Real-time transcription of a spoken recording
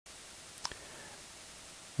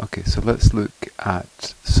Okay, so let's look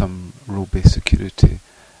at some role-based security.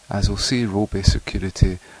 As we'll see, role-based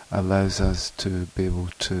security allows us to be able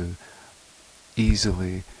to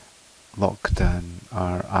easily lock down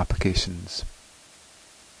our applications.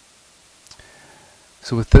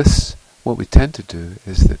 So with this, what we tend to do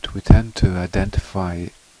is that we tend to identify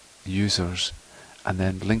users and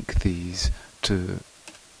then link these to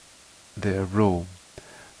their role.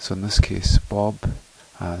 So in this case, Bob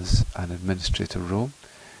has an administrator role.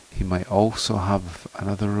 He might also have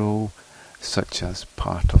another role, such as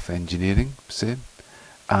part of engineering, say,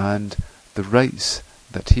 and the rights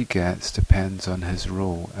that he gets depends on his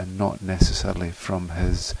role and not necessarily from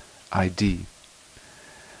his ID.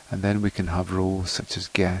 And then we can have roles such as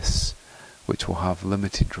guests, which will have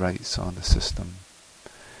limited rights on the system.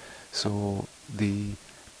 So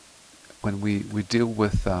when we deal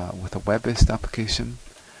with a web-based application,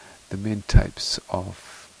 the main types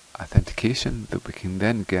of authentication that we can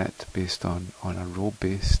then get based on a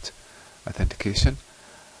role-based authentication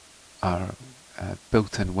are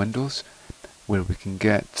built-in windows, where we can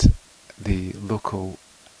get the local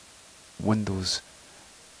Windows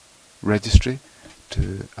registry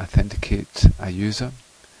to authenticate a user.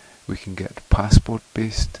 We can get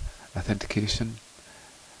passport-based authentication,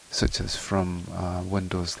 such as from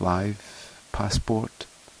Windows Live Passport.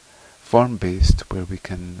 Form-based, where we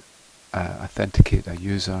can authenticate a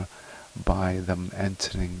user by them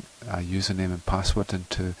entering a username and password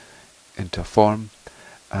into a form,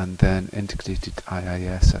 and then integrated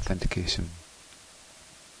IIS authentication.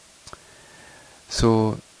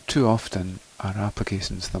 So too often our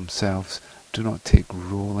applications themselves do not take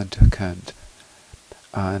role into account,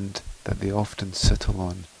 and that they often settle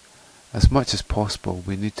on. As much as possible,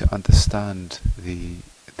 we need to understand the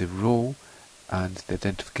role and the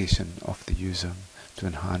identification of the user to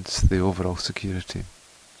enhance the overall security.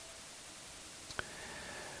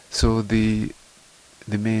 So the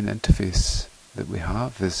main interface that we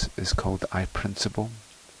have is called iPrincipal,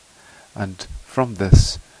 and from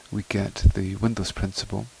this we get the Windows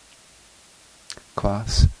Principal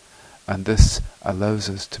class, and this allows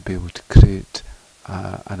us to be able to create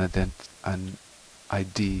an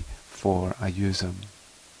ID for a user.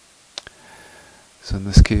 So in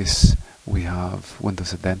this case we have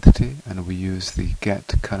Windows Identity, and we use the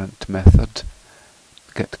getCurrent method,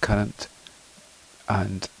 getCurrent,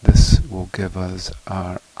 and this will give us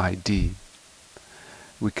our ID.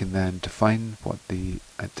 We can then define what the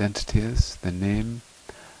identity is, the name,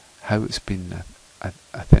 how it's been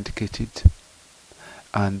authenticated,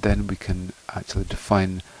 and then we can actually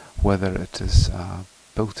define whether it is a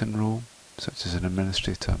built-in role, such as an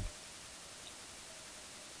administrator.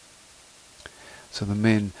 So the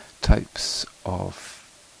main types of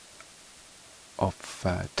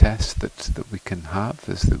tests that we can have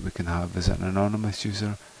is it an anonymous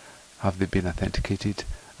user? Have they been authenticated?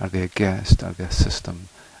 Are they a guest? Are they a system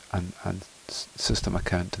and system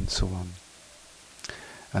account, and so on?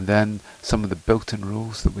 And then some of the built-in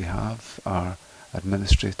roles that we have are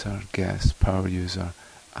administrator, guest, power user,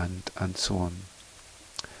 and so on.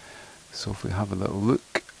 So if we have a little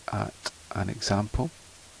look at an example,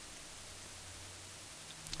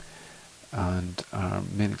 and our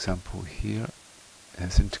main example here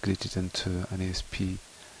is integrated into an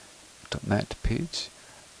ASP.NET page,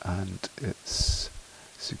 and it's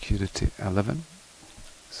Security 11.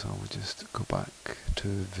 So we'll just go back to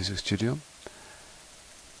Visual Studio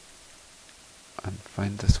and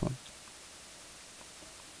find this one.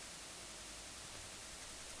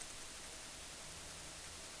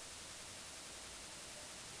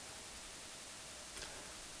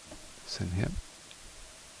 It's in here.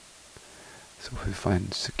 So if we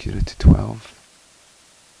find Security 12,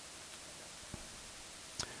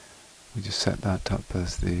 we just set that up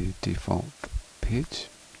as the default page,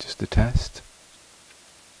 just to test.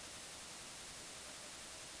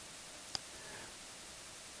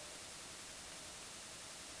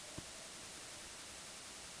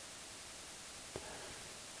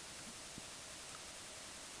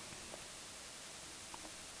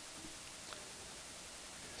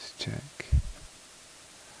 Let's check.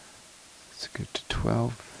 Security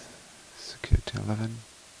 12, Security 11.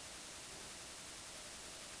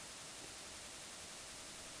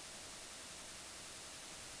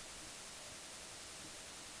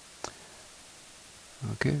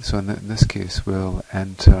 Okay, so in this case we'll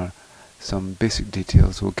enter some basic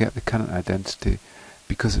details. We'll get the current identity.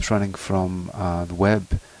 Because it's running from the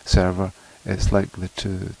web server, it's likely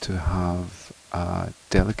to have a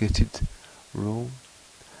delegated role.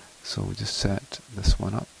 So we'll just set this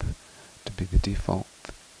one up to be the default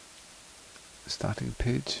starting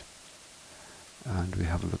page, and we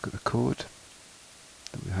have a look at the code.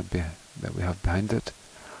 that we have behind it.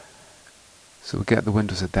 So we get the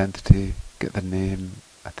Windows identity, get the name,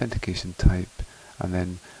 authentication type, and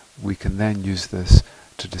then we can then use this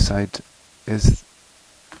to decide is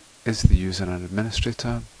the user an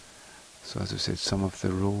administrator. So as I said, some of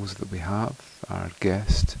the roles that we have are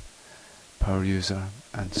guest, power user,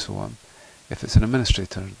 and so on. If it's an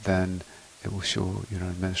administrator, then it will show you're an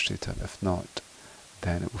administrator. If not,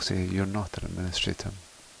 then it will say you're not an administrator.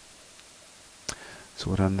 So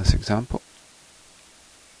we'll run this example.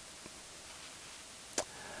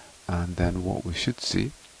 And then what we should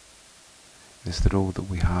see is the role that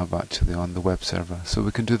we have actually on the web server. So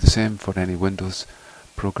we can do the same for any Windows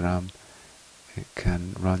program. It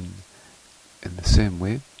can run in the same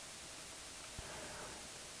way.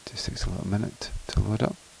 Just takes a little minute to load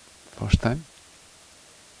up first time.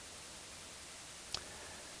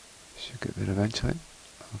 Should get there eventually.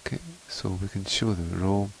 Okay, so we can show the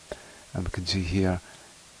role, and we can see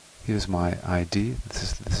here's my ID.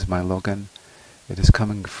 This is my login. It is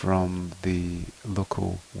coming from the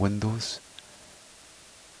local Windows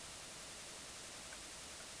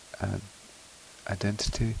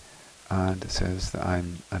identity, and it says that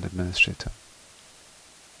I'm an administrator.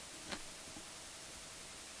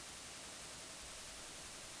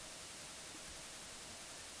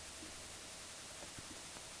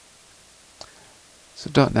 So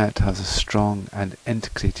 .NET has a strong and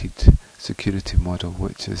integrated security model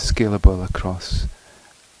which is scalable across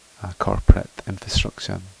corporate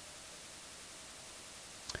infrastructure.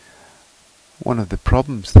 One of the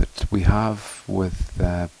problems that we have with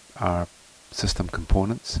our system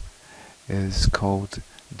components is called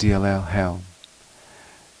DLL hell.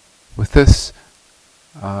 With this,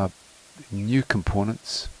 new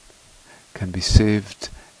components can be saved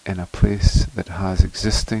in a place that has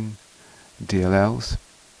existing DLLs,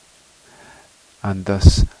 and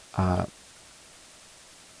thus a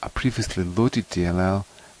previously loaded DLL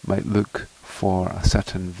might look for a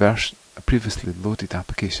certain version. A previously loaded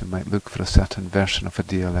application might look for a certain version of a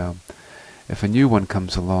DLL. If a new one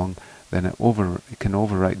comes along, then it can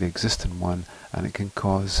overwrite the existing one, and it can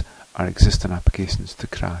cause our existing applications to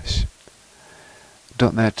crash.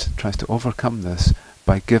 .NET tries to overcome this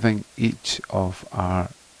by giving each of our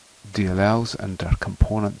DLLs and our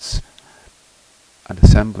components and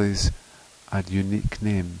assemblies a unique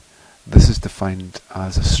name. This is defined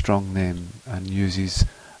as a strong name and uses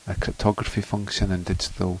a cryptography function and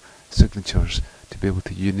digital signatures to be able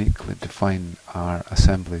to uniquely define our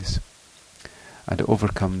assemblies, and it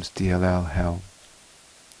overcomes DLL hell.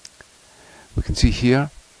 We can see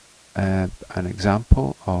here an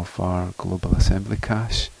example of our global assembly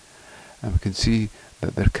cache, and we can see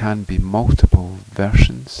that there can be multiple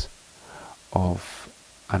versions of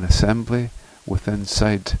an assembly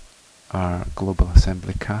inside our global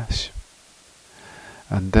assembly cache.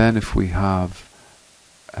 And then if we have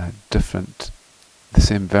the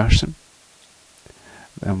same version,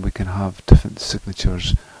 then we can have different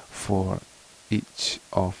signatures for each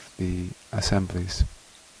of the assemblies.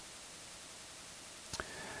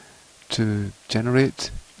 To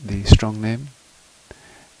generate the strong name,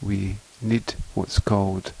 we need what's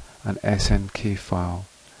called an SNK file,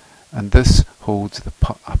 and this holds a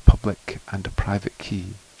public and a private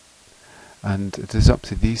key, and it is up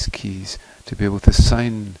to these keys to be able to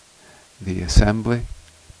sign the assembly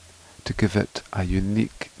to give it a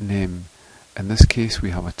unique name. In this case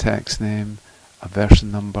we have a text name, a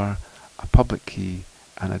version number, a public key,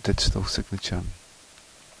 and a digital signature.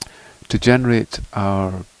 To generate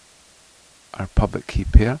our public key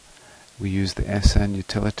pair, we use the SN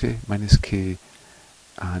utility -k,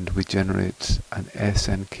 and we generate an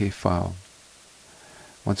SNK file.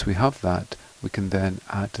 Once we have that, we can then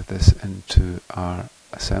add this into our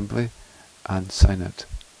assembly and sign it.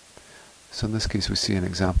 So in this case we see an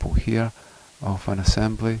example here of an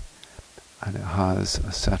assembly, and it has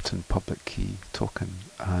a certain public key token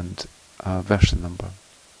and a version number.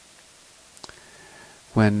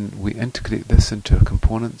 When we integrate this into our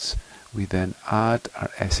components, we then add our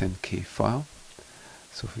SNK file.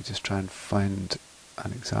 So if we just try and find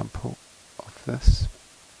an example of this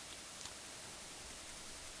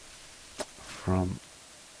from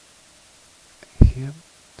here,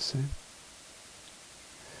 see.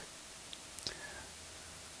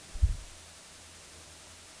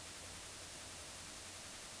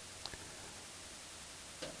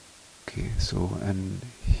 Okay, so in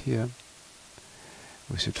here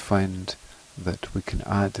we should find that we can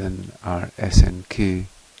add in our SNK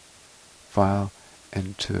file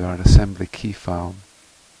into our assembly key file.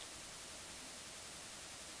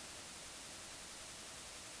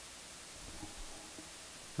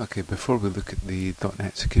 Okay, before we look at the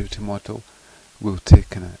 .NET security model, we'll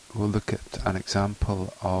look at an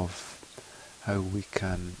example of how we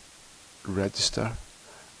can register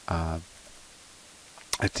a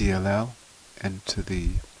DLL into the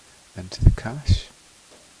cache.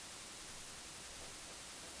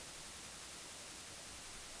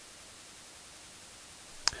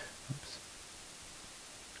 Oops.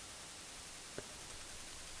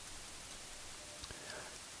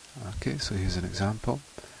 Okay, so here's an example,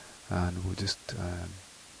 and we'll just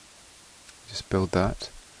build that,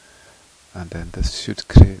 and then this should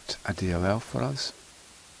create a DLL for us.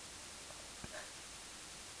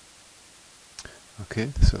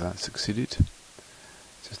 Okay, so that succeeded.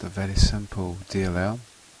 Just a very simple DLL.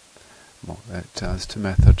 It has two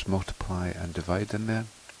methods, multiply and divide, in there.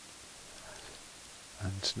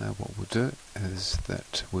 And now what we'll do is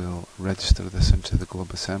that we'll register this into the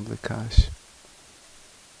global assembly cache.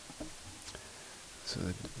 So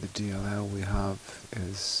the DLL we have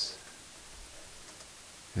is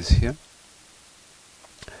here.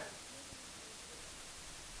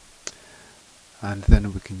 And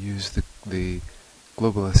then we can use the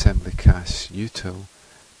global assembly cache util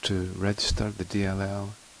to register the DLL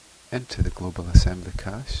into the global assembly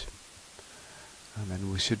cache, and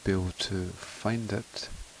then we should be able to find it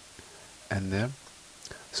in there.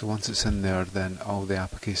 So once it's in there, then all the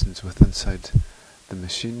applications within inside the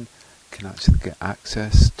machine can actually get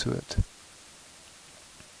access to it.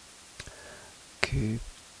 Okay,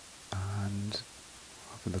 and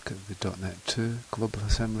have a look at the .NET 2 global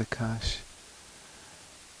assembly cache,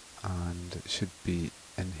 and it should be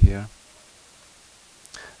in here,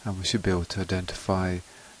 and we should be able to identify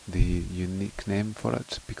the unique name for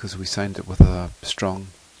it because we signed it with a strong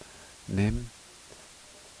name.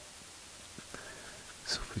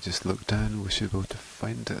 So if we just look down, we should be able to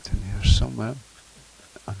find it in here somewhere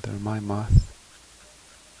under my math.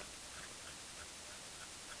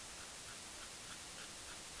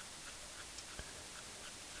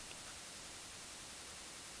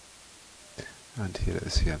 And here it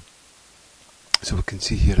is here. So we can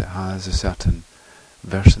see here it has a certain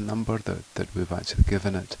version number that we've actually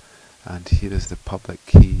given it, and here is the public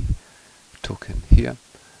key token here,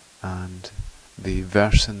 and the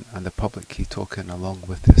version and the public key token along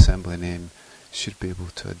with the assembly name should be able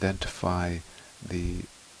to identify the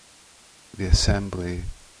assembly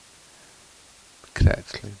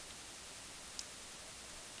correctly.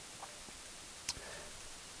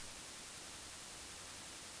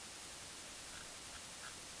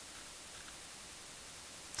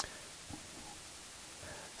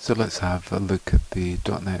 So let's have a look at the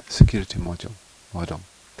 .NET security model.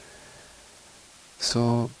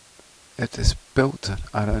 So it is built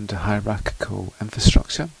around a hierarchical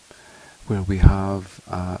infrastructure where we have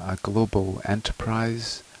a global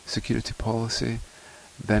enterprise security policy,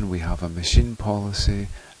 then we have a machine policy,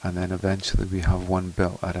 and then eventually we have one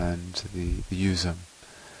built around the user.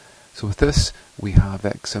 So with this we have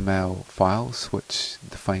XML files which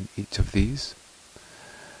define each of these.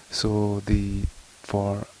 So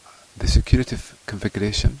for the security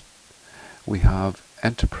configuration, we have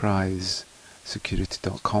enterprise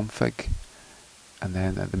security.config, and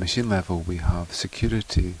then at the machine level we have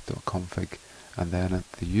security.config, and then at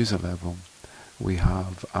the user level we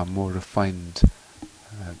have a more refined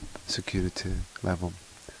security level.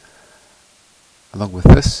 Along with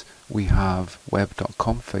this we have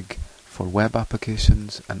web.config for web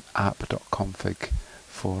applications and app.config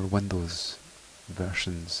for Windows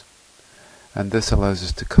versions. And this allows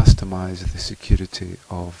us to customize the security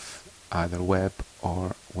of either web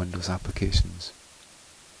or Windows applications.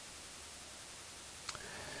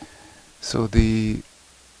 So the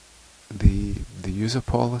user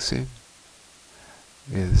policy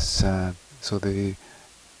is so the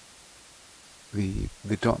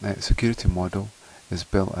 .NET security model is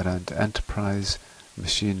built around enterprise,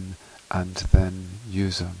 machine, and then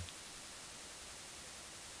user.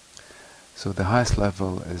 So the highest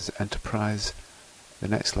level is enterprise, the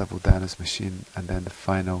next level down is machine, and then the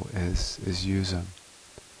final is user.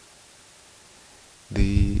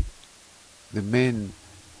 The main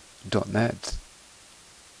 .NET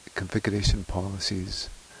configuration policies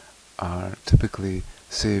are typically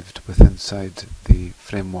saved inside the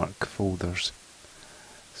framework folders.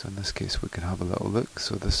 So in this case we can have a little look.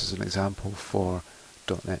 So this is an example for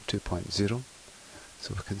 .NET 2.0.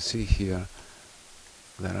 So we can see here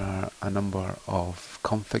there are a number of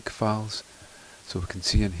config files. So we can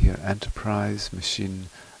see in here enterprise, machine,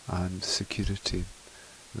 and security.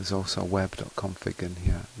 There's also a web.config in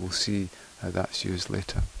here. We'll see how that's used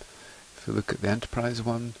later. If we look at the enterprise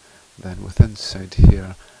one, then within inside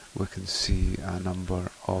here we can see a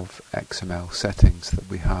number of XML settings that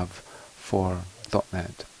we have for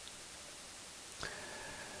 .NET.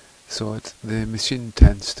 So the machine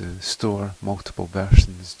tends to store multiple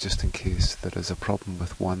versions just in case there is a problem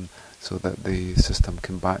with one, so that the system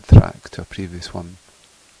can backtrack to a previous one.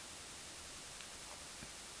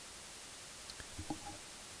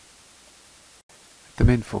 The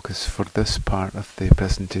main focus for this part of the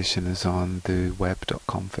presentation is on the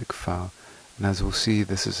web.config file, and as we'll see,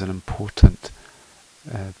 this is an important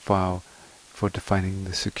file for defining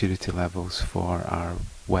the security levels for our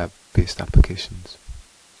web-based applications.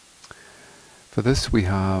 For this we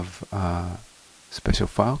have a special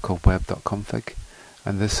file called web.config,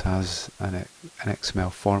 and this has an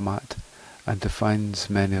XML format and defines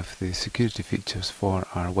many of the security features for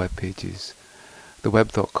our web pages. The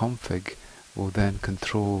web.config will then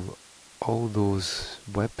control all those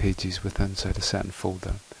web pages within inside a certain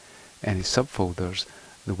folder. Any subfolders,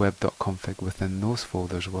 the web.config within those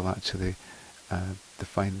folders will actually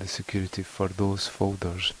define the security for those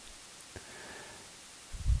folders.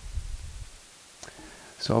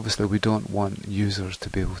 So obviously we don't want users to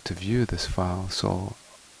be able to view this file, so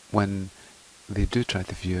when they do try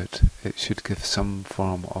to view it, it should give some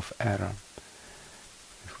form of error.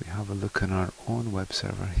 If we have a look on our own web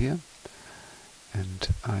server here, and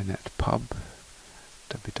inetpub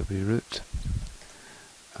www-root,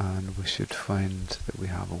 and we should find that we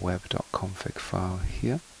have a web.config file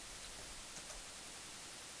here.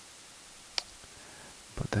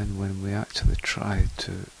 But then when we actually try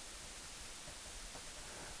to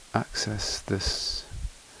access this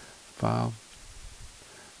file,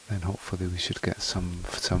 then hopefully we should get some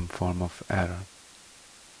form of error.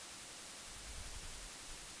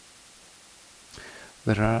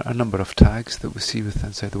 There are a number of tags that we see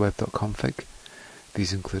inside the web.config.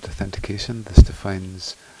 These include authentication. This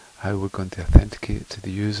defines how we're going to authenticate to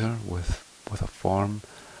the user with a form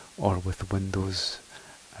or with a Windows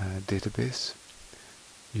database,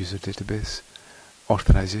 user database.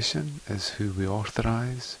 Authorization is who we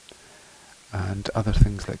authorize, and other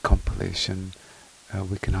things like compilation.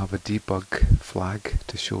 We can have a debug flag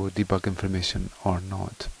to show debug information or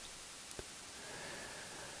not.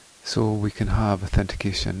 So we can have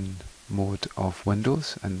authentication mode of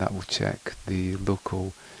Windows, and that will check the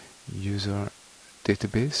local user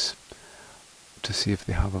database to see if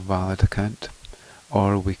they have a valid account,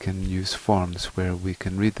 or we can use forms where we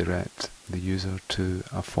can redirect the user to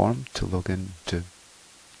a form to log in to.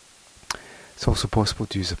 It's also possible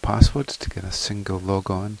to use a password to get a single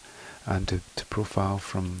logon and to profile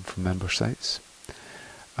from member sites,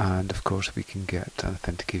 and of course we can get an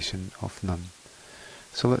authentication of none.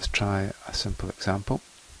 So let's try a simple example.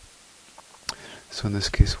 So in this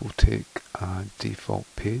case we'll take a default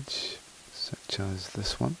page such as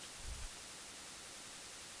this one.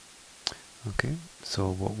 Okay,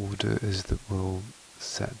 so what we'll do is that we'll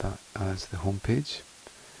set that as the home page,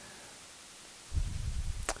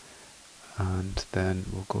 and then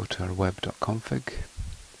we'll go to our web.config,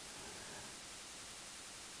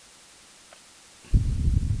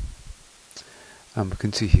 and we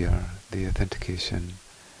can see here the authentication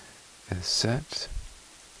is set.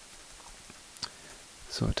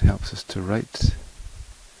 So it helps us to write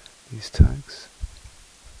these tags.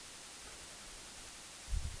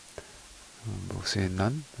 We'll say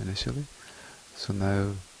none initially. So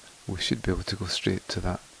now we should be able to go straight to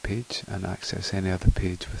that page and access any other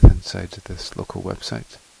page within inside this local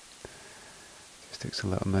website. Just takes a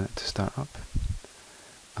little minute to start up,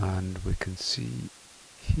 and we can see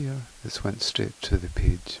here this went straight to the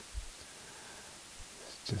page.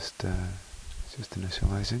 It's just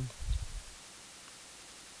initializing,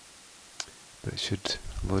 but it should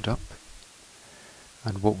load up.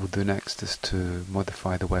 And what we'll do next is to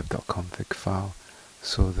modify the web.config file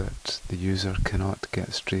so that the user cannot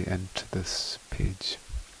get straight into this page.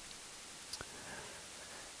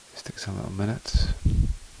 Just takes a little minute.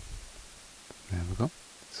 There we go.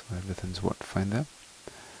 So everything's worked fine there.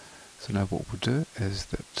 So now what we'll do is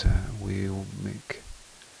that we'll make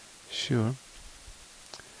sure,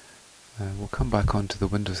 we'll come back onto the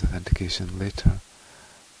Windows authentication later,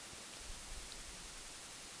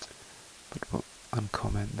 but we'll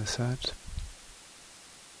uncomment this out.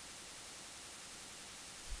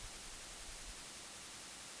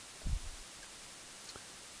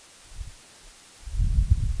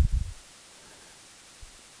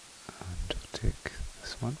 And we'll take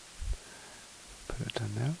this one, put it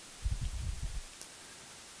down there.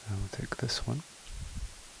 And we'll take this one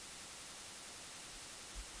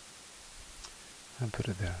and put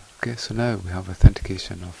it there. Okay, so now we have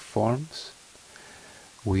authentication of forms.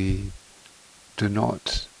 We do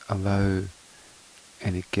not allow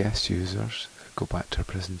any guest users. Go back to our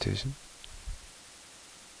presentation.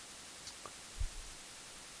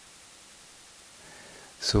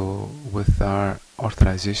 So with our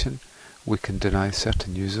authorization, we can deny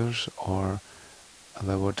certain users or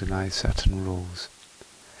allow or deny certain roles.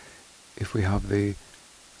 If we have the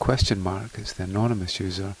question mark, it's the anonymous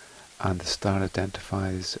user, and the star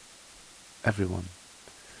identifies everyone.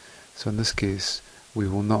 So in this case, we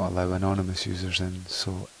will not allow anonymous users in,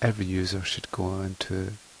 so every user should go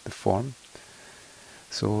into the form.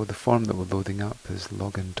 So the form that we're loading up is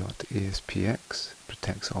login.aspx,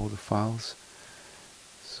 protects all the files.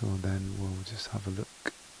 So then we'll just have a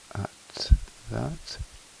look at that.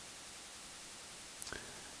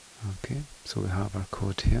 Okay, so we have our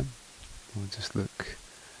code here. We'll just look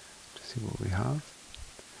to see what we have.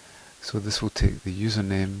 So this will take the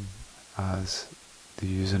username as the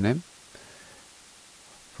username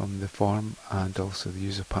from the form, and also the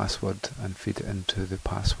user password, and feed it into the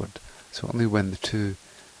password. So only when the two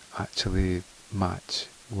actually match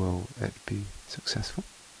will it be successful.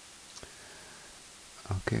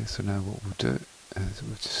 Okay, so now what we'll do is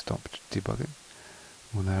we've just stopped debugging.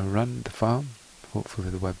 We'll now run the file. Hopefully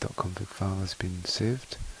the web.config file has been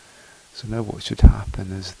saved. So now what should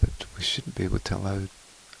happen is that we shouldn't be able to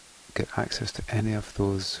get access to any of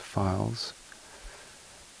those files,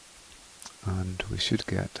 and we should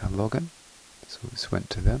get a login. So let's went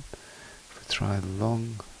to them. If we try the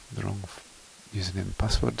wrong username and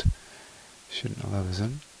password, shouldn't allow us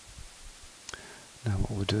in. Now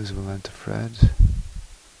what we'll do is we'll enter Fred,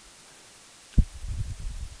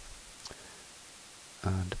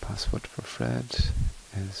 and the password for Fred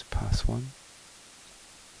is pass1,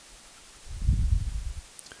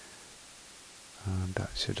 and that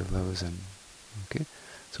should allow us in. Okay,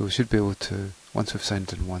 so we should be able to, once we've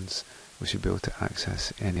signed in once, we should be able to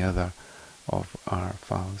access any other of our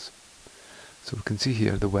files. So we can see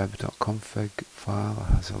here the web.config file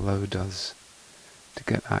has allowed us to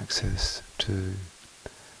get access to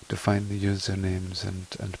define the usernames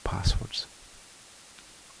and passwords.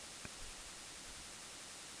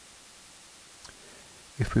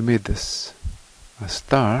 If we made this a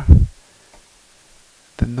star,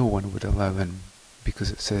 then no one would allow in,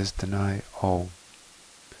 because it says deny all.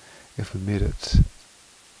 If we made it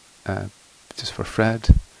just for Fred,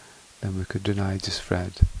 then we could deny just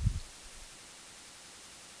Fred.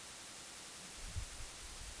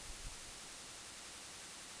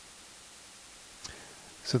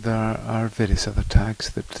 So there are various other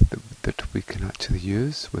tags that we can actually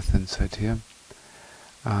use with inside here,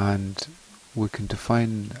 and we can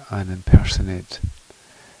define an impersonate.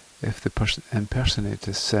 If the impersonate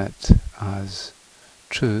is set as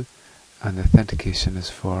true and the authentication is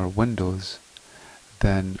for Windows,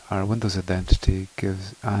 then our Windows identity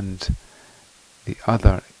gives, and the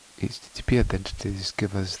other HTTP identities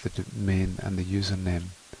give us the domain and the username.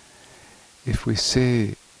 If we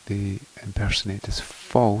say the impersonate is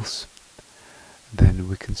false, then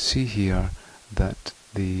we can see here that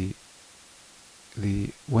the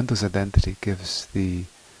Windows identity gives the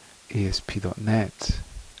ASP.NET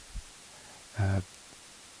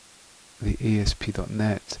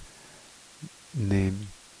name,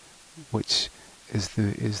 which is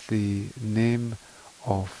the name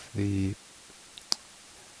of the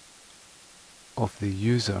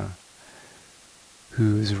user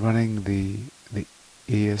who is running the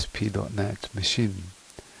ASP.NET machine.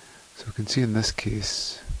 So we can see in this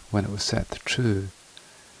case, when it was set to true,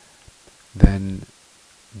 then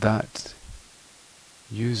that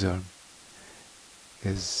user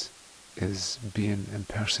is being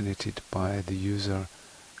impersonated by the user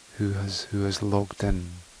who has logged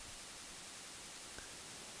in.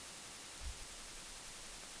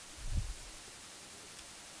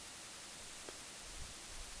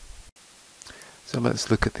 So let's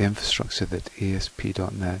look at the infrastructure that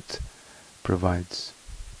ASP.NET provides.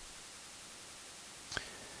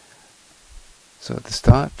 So at the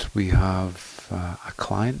start we have a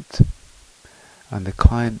client, and the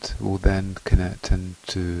client will then connect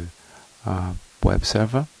into a web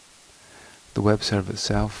server. The web server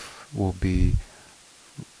itself will be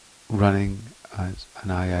running as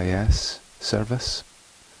an IIS service,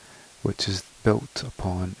 which is built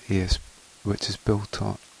upon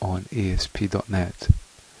on ASP.NET.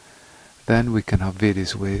 Then we can have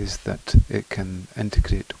various ways that it can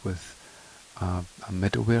integrate with a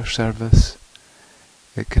middleware service.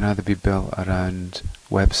 It can either be built around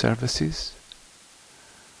web services,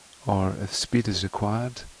 or if speed is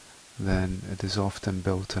required, then it is often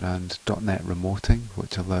built around .NET remoting,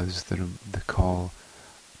 which allows the call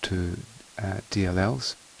to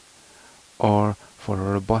DLLs. Or for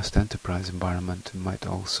a robust enterprise environment, it might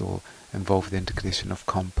also involve the integration of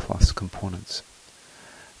COM+ components.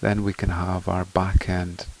 Then we can have our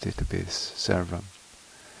back-end database server.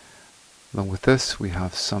 Along with this, we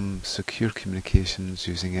have some secure communications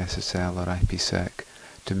using SSL or IPsec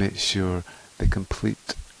to make sure the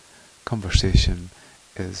complete conversation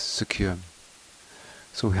is secure.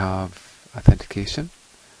 So we have authentication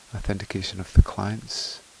of the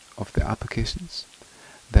clients of the applications.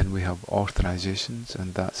 Then we have authorizations,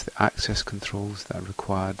 and that's the access controls that are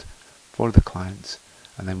required for the clients.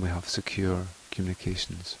 And then we have secure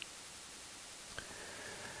communications.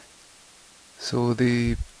 So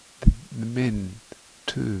the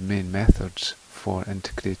two main methods for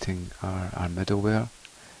integrating our middleware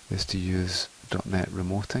is to use .NET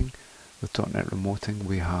remoting. With .NET remoting,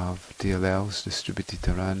 we have DLLs distributed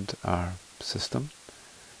around our system.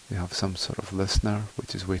 We have some sort of listener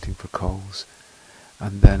which is waiting for calls,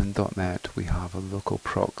 and then in .NET we have a local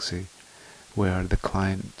proxy where the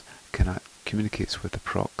client communicates with the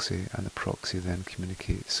proxy, and the proxy then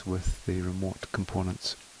communicates with the remote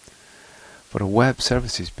components. For a web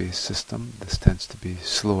services based system, this tends to be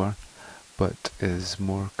slower but is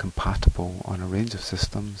more compatible on a range of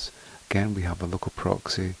systems. Again, we have a local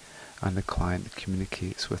proxy, and the client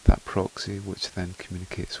communicates with that proxy, which then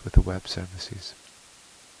communicates with the web services.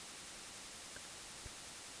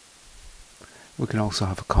 We can also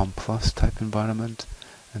have a COM+ type environment.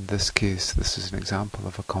 In this case, this is an example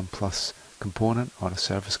of a COM+ component or a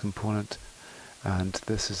service component, and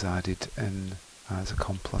this is added in as a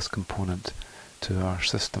COM+ component to our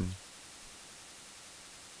system.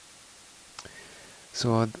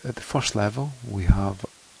 So at the first level, we have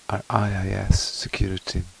our IIS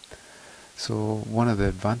security. So one of the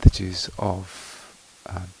advantages of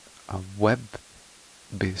a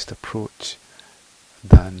web-based approach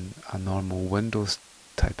than a normal Windows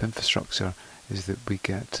type infrastructure is that we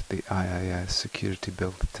get the IIS security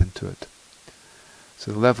built into it.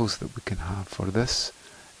 So the levels that we can have for this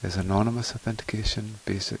is anonymous authentication,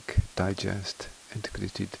 basic, digest,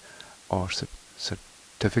 integrated, or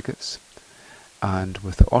certificates. And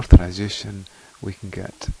with the authorization, we can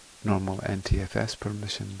get normal NTFS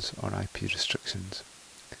permissions or IP restrictions.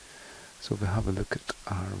 So if we have a look at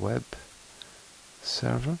our web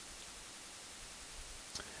server,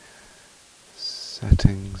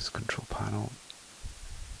 settings, control panel,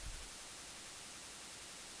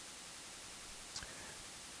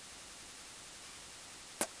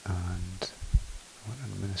 and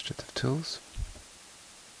administrative tools,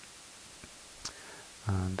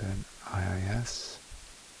 and then IIS.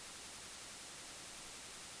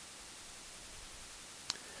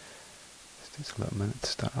 This takes a little minute to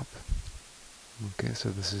start up. Okay, so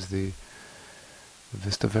this is the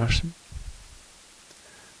Vista version.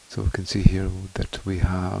 So we can see here that we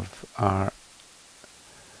have our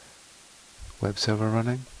web server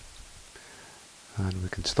running, and we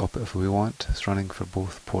can stop it if we want. It's running for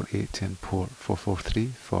both port 80 and port 443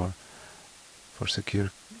 for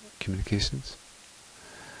secure communications.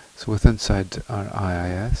 So with inside our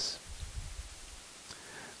IIS,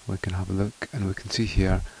 we can have a look, and we can see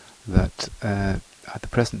here that at the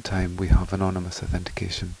present time we have anonymous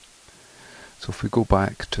authentication. So if we go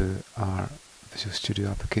back to our Visual Studio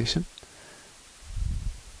application,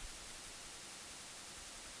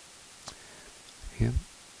 here,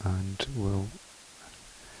 and we'll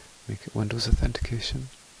make it Windows authentication.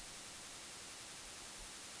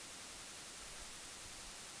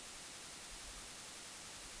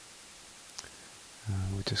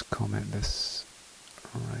 We'll just comment this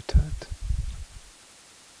right out.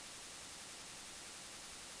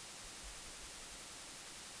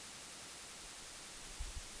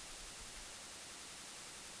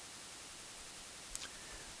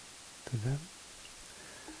 To them.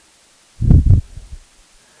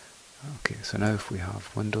 Okay, so now if we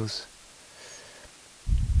have Windows,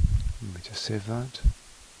 let me just save that.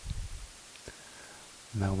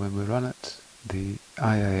 Now when we run it, the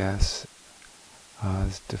IIS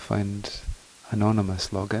has defined anonymous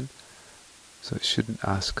login, so it shouldn't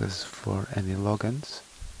ask us for any logins,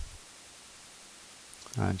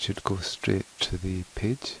 and should go straight to the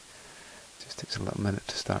page. It just takes a little minute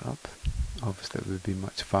to start up. Obviously it would be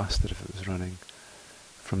much faster if it was running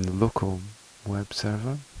from the local web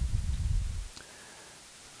server,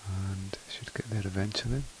 and it should get there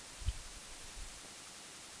eventually.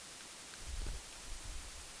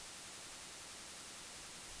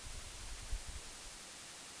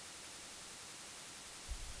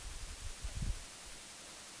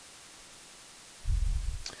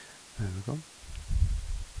 There we go.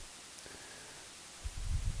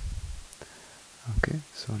 Okay,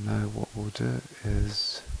 so now what we'll do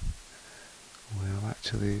is we'll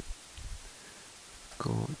actually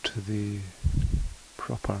go to the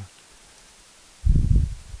proper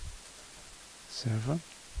server.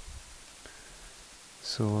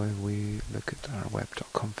 So we look at our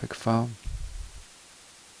web.config file,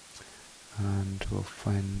 and we'll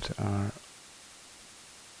find our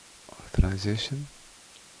authorization.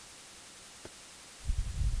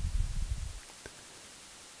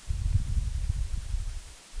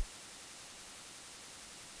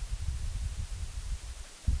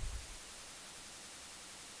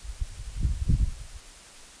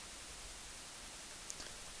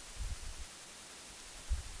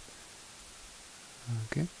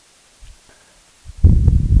 Okay.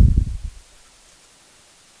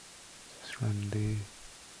 Just run the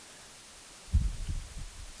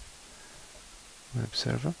web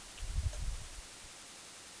server.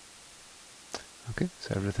 Okay,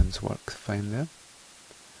 so everything's worked fine there.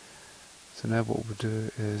 So now what we'll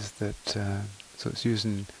do is that, so it's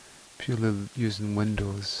purely using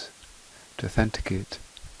Windows to authenticate,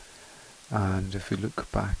 and if we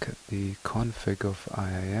look back at the config of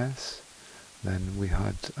IIS, then we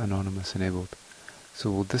had anonymous enabled.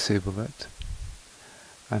 So we'll disable it,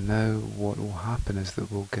 and now what will happen is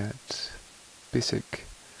that we'll get basic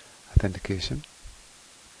authentication.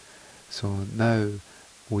 So now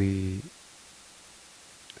we'll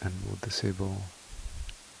disable,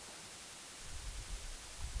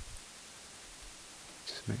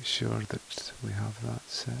 just make sure that we have that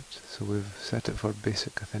set. So we've set it for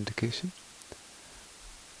basic authentication,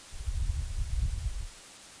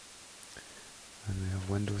 and we have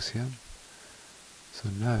Windows here. So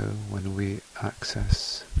now when we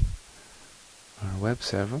access our web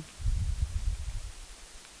server,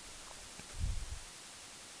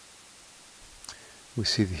 we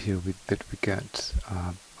see here that we get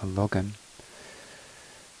a login.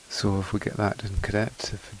 So if we get that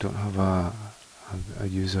incorrect, if we don't have a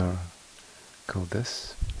user called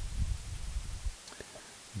this,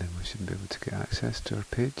 then we should be able to get access to our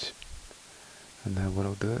page. And now what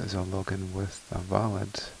I'll do is I'll log in with a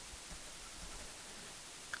valid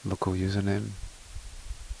local username,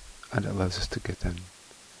 and it allows us to get in.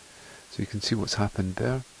 So you can see what's happened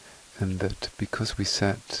there, and that because we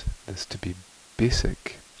set this to be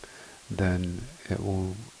basic, then it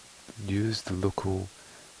will use the local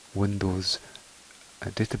Windows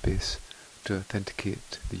database to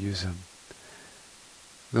authenticate the user.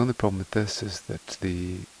 The only problem with this is that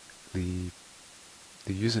the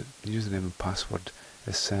username and password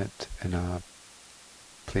is set in a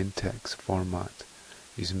plain text format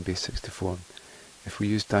using base64. If we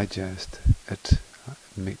use digest, it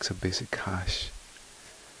makes a basic hash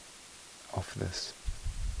of this.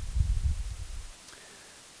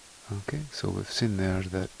 Okay, so we've seen there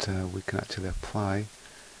that we can actually apply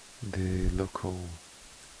the local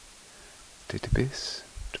database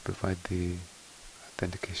to provide the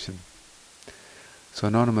authentication. So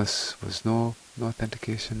anonymous was no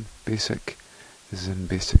authentication, basic is in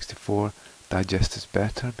base64, digest is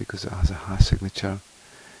better because it has a hash signature,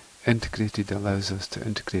 integrated allows us to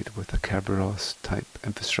integrate with a Kerberos type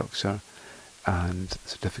infrastructure, and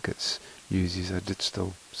certificates uses a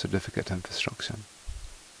digital certificate infrastructure.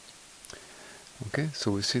 Okay,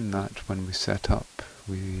 so we've seen that when we set up,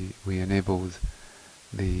 we enabled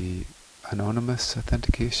the anonymous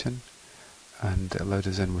authentication, and it allowed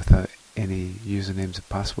us in without any usernames and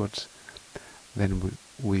passwords. Then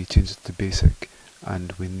we changed it to basic,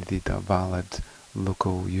 and we needed a valid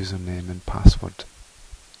local username and password.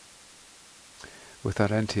 With our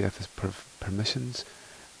NTFS permissions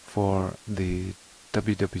for the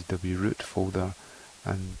www root folder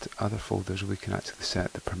and other folders, we can actually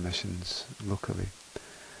set the permissions locally.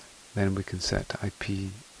 Then we can set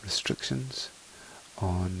IP restrictions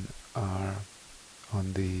on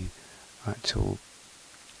the actual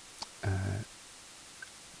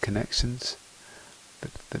connections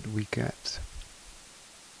that we get.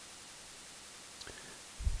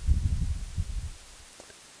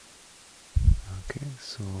 Okay,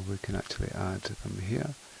 so we can actually add them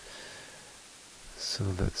here. So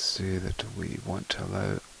let's say that we want to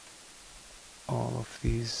allow all of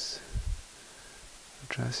these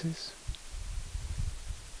addresses.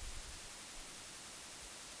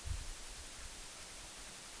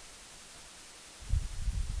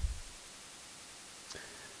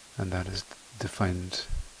 And that is defined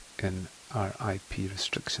in our IP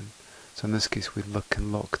restriction. So in this case we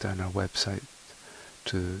can lock down our website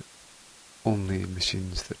to only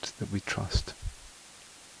machines that we trust.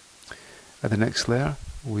 At the next layer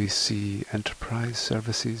we see enterprise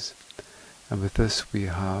services, and with this we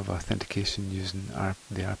have authentication using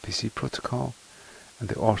the RPC protocol, and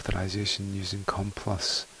the authorization using COM+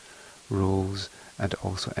 roles, and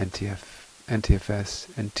also NTFS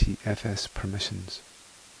permissions.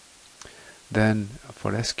 Then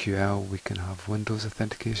for SQL we can have Windows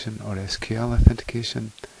authentication or SQL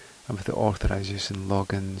authentication, and with the authorization,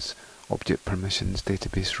 logins, object permissions,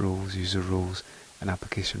 database roles, user roles, and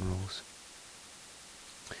application roles.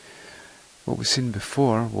 What we've seen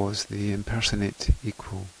before was the impersonate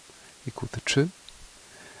equal to true,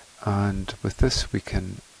 and with this we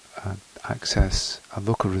can access a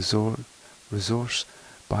local resource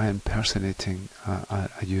by impersonating a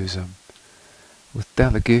user. With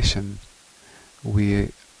delegation,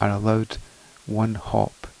 we are allowed one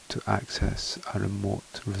hop to access a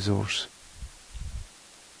remote resource.